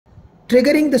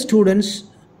triggering the students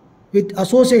with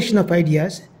association of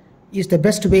ideas is the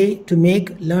best way to make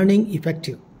learning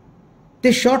effective.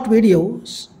 This short video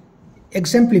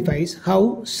exemplifies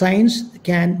how science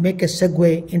can make a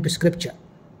segue into scripture.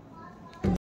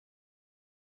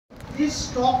 This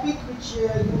topic which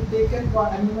you've taken for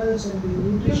animals and the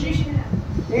nutrition,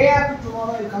 day after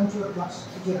tomorrow will come to your class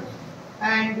again.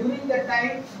 And during that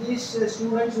time, these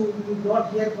students who will be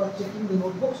brought here for checking the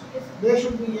notebooks, they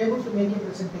should be able to make a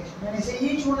presentation. When I say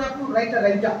each one have to write a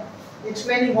write-up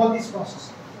explaining all this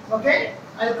process. Okay?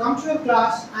 I will come to your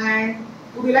class, and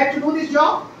would you like to do this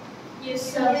job?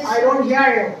 Yes, sir. I don't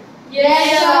hear you.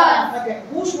 Yes, sir. Okay.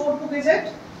 Whose notebook is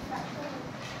it?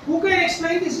 Who can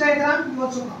explain this diagram? You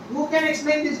also come. Who can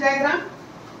explain this diagram?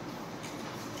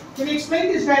 Can you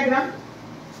explain this diagram?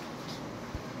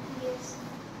 Yes.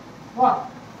 What?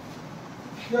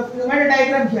 You have made a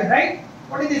diagram here, right?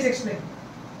 What is this explain?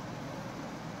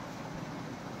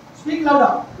 Speak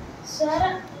louder.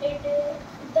 Sir,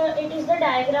 it is the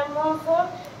diagram of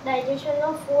digestion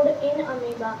of food in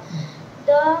amoeba.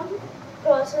 The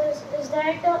process is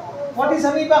that What is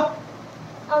amoeba?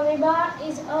 amoeba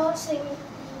is a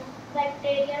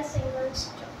bacteria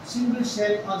Single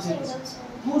cell organism. single cell.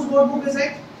 Whose notebook is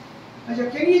it?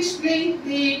 Acha, can you explain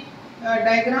the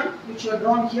diagram which you have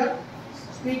drawn here?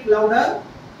 Speak louder.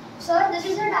 Sir, this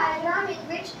is a diagram in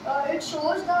which it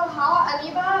shows how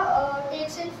amoeba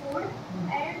takes in food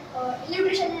and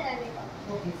nutrition in amoeba.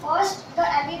 Okay. First, the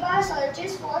amoeba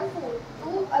searches for food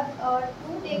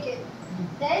to take in.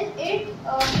 Then it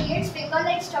creates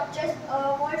finger-like structures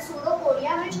called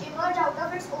pseudopodia, which emerge out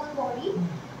of its own body.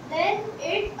 Then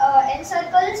it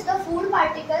encircles the food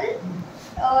particle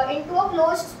into a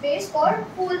closed space called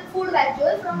food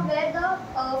vacuole, from where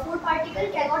the food particle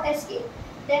cannot escape.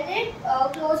 Then it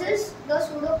closes the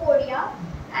pseudopodia,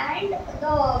 and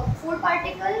the food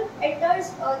particle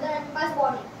enters the amoeba's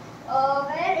body,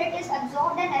 where it is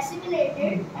absorbed and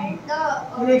assimilated, and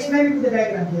Can you explain it with the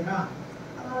diagram here? Huh?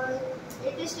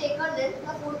 it is taken in,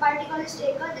 the food particle is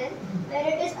taken in, where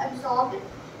it is absorbed,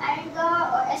 and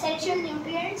the essential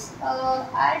nutrients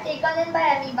are taken in by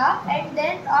amoeba, and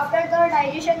then after the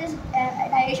digestion,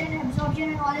 absorption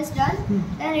and all is done,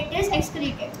 then it is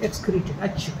excreted. Excreted.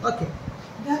 Achha. Okay.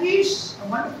 That is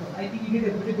wonderful. I think you did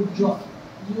a very good job.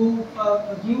 You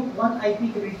give one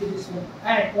IP credit to this one,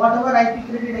 and whatever IP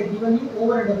credit I given you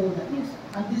over and above that. Yes.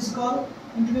 And this call,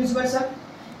 introduce yourself.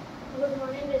 Good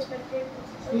morning, respected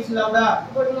Speak principals. louder.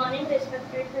 Good morning,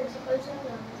 respected principals and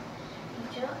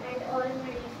teacher and all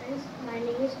my dear friends. My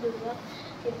name is Durga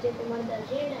Kirti Kumar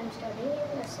Darji, and I am studying in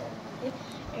Nassar,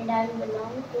 and I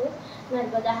belong to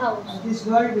Narmada House. And this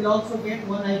girl will also get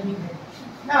one IP credit.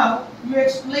 Now, you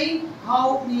explain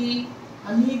how the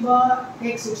amoeba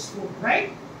takes its food, right?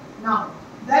 Now,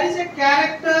 there is a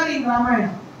character in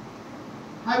Ramayana.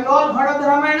 Have you all heard of the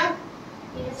Ramayana?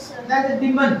 Yes, sir. That is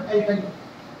demon, I will tell you.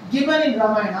 Given in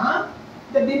Ramayana,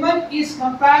 the demon is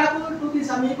comparable to this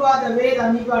amoeba the way the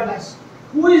amoeba does.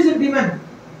 Who is the demon?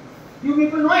 You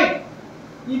people know it.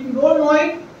 If you don't know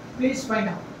it, please find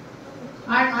out.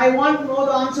 And I want to know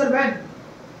the answer when?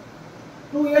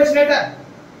 2 years later.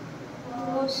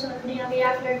 Oh, sir, day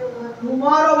after tomorrow.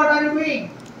 Tomorrow, what are you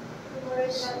doing? Tomorrow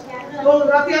is Rath So,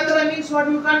 Rath Yatra means what?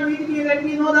 You can't meet me, let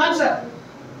me know the answer.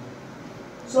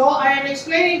 So, I am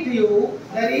explaining to you,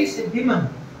 there is a demon.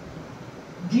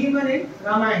 Demon in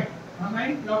Ramayana.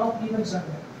 Ramayana, lot of demons are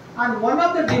there. And one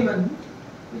of the demon,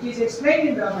 which is explained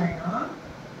in Ramayana,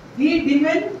 the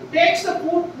demon takes the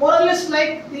food more or less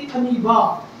like the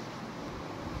amoeba.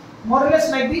 More or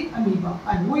less like the amoeba.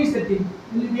 And who is the demon?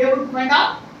 Will you be able to find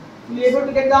out? Will you be able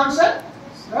to get the answer?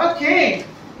 Okay.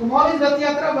 Tomorrow is Rath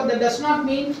Yatra, but that does not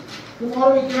mean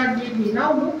tomorrow you cannot meet me.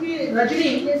 Now look,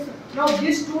 Rajini. Yes, sir. Now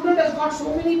this student has got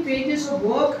so many pages of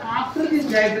work after this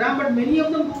diagram, but many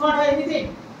of them do not have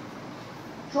anything.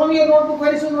 Show me your notebook.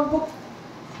 Where is your notebook?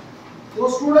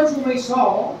 Those students whom I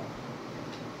saw.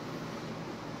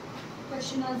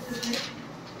 Question answer.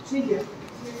 See here.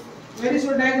 Where is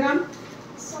your diagram?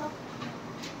 Sir,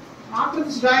 After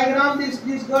this diagram,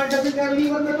 this girl doesn't have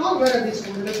any work at all. Where are these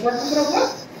students? What number of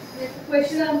work?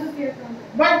 question answer here.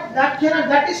 But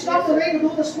that is not the way to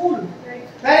do the school.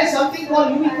 Right. There is something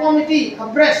called uniformity,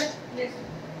 abreast. Yes.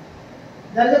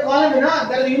 There is a column,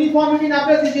 there is uniformity in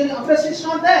abreast. Abreast is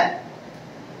not there.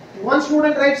 One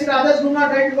student writes it, others do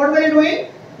not write it. What were you doing?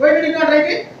 Why did you not write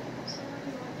it?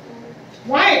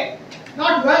 Why?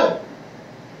 Not well.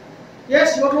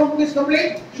 Yes, your notebook is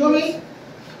complete. Show me.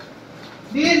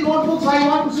 These notebooks I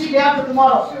want to see day after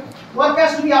tomorrow. Work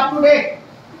has to be up to date.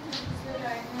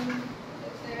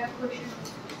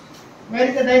 Where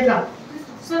is the diagram?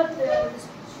 Sir,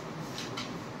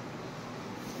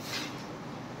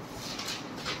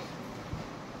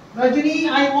 Rajini,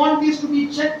 I want this to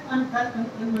be checked and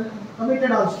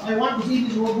committed also. I want to see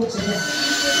these notebooks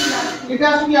again. It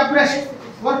has to be abreast.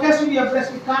 Work has to be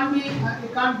abreast. It can't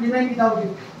remain without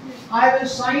it. I will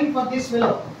sign for this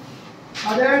fellow.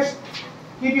 Others,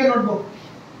 keep your notebook.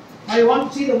 I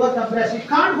want to see the work abreast. It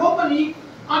can't open it.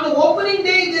 On the opening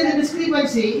day, there is a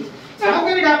discrepancy. How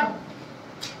can it happen?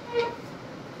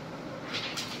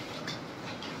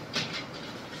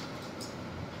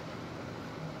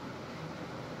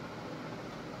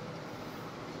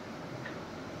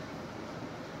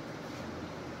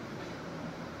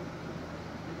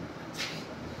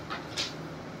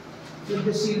 With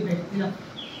the seal made. Enough.